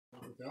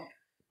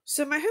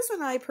So my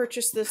husband and I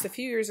purchased this a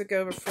few years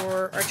ago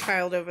before our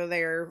child over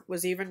there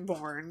was even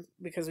born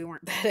because we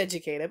weren't that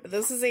educated. But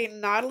this is a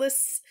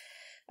Nautilus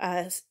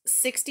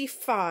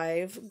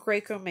 65.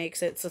 Graco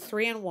makes it. It's a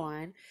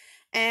 3-in-1.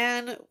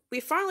 And we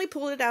finally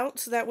pulled it out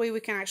so that way we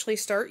can actually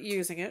start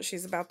using it.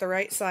 She's about the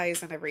right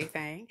size and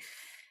everything.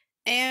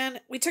 And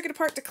we took it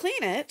apart to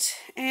clean it.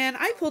 And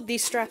I pulled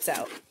these straps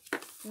out.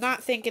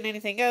 Not thinking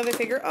anything of it.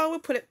 Figure, oh, we'll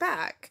put it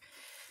back.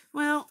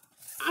 Well,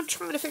 I'm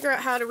trying to figure out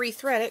how to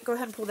rethread it. Go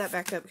ahead and pull that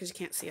back up because you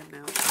can't see them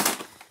now.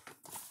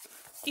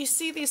 You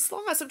see these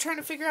slots? I'm trying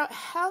to figure out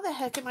how the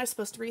heck am I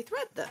supposed to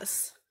rethread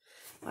this?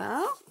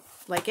 Well,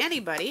 like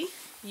anybody,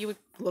 you would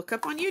look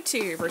up on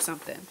YouTube or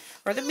something.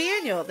 Or the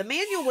manual. The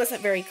manual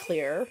wasn't very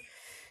clear.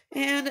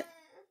 And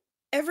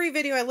every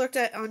video I looked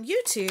at on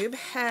YouTube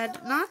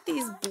had not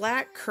these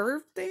black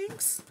curved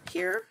things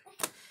here.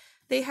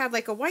 They had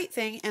like a white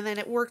thing and then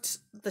it worked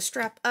the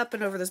strap up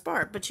and over this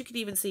bar. But you can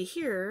even see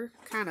here,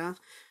 kind of,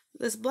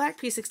 this black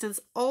piece extends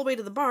all the way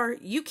to the bar.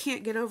 You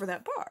can't get over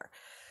that bar.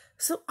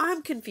 So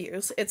I'm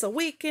confused. It's a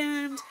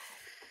weekend.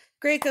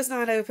 Graco's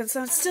not open,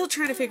 so I'm still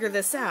trying to figure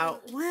this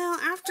out. Well,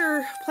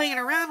 after playing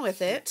around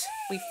with it,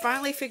 we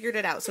finally figured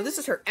it out. So this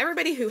is her.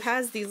 Everybody who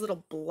has these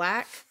little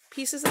black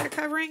pieces that are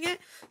covering it,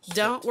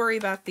 don't worry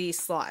about these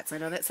slots. I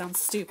know that sounds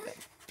stupid.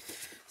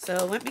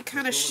 So let me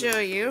kind of show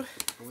you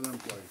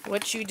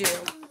what you do.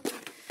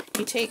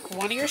 You take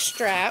one of your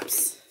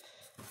straps.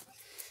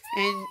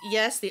 And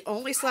yes, the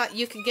only slot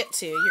you can get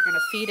to, you're going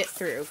to feed it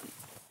through.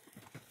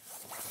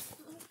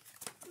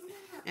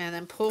 And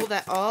then pull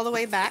that all the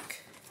way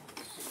back.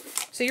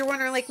 So you're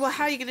wondering, like, well,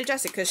 how are you going to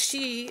adjust it? Because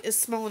she is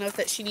small enough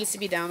that she needs to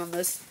be down on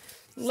this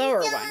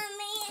lower one.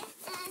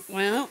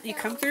 Well, you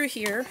come through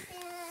here.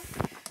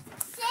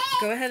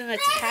 Go ahead and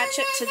attach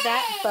it to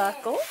that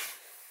buckle.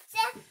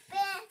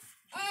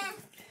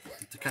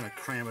 To kind of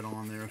cram it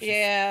on there.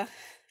 Yeah.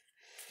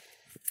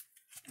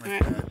 Like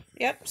that.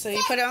 Yep, so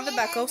you put it on the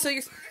buckle. So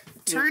you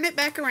turn it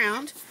back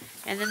around.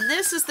 And then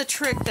this is the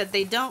trick that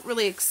they don't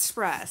really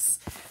express.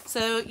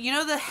 So, you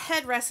know the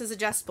headrest is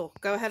adjustable.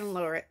 Go ahead and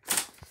lower it.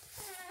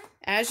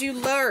 As you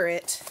lower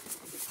it,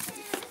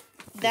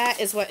 that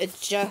is what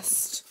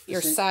adjusts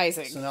your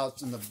sizing. So now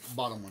it's in the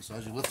bottom one. So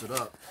as you lift it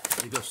up,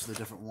 it goes to the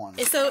different one.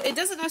 So it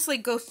doesn't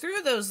necessarily go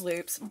through those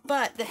loops,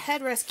 but the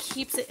headrest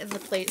keeps it in the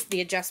place,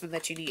 the adjustment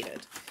that you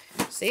needed.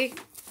 See?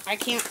 I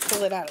can't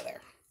pull it out of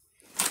there.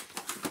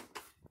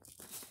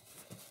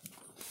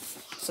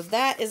 So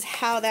that is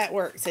how that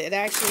works. It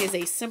actually is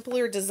a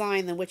simpler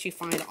design than what you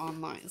find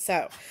online.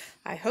 So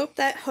I hope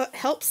that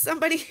helps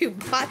somebody who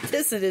bought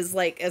this and is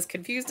like as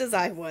confused as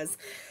I was.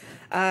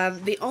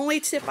 The only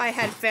tip I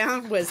had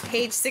found was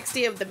page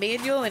 60 of the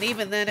manual, and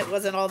even then it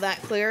wasn't all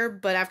that clear.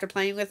 But after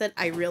playing with it,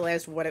 I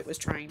realized what it was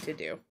trying to do.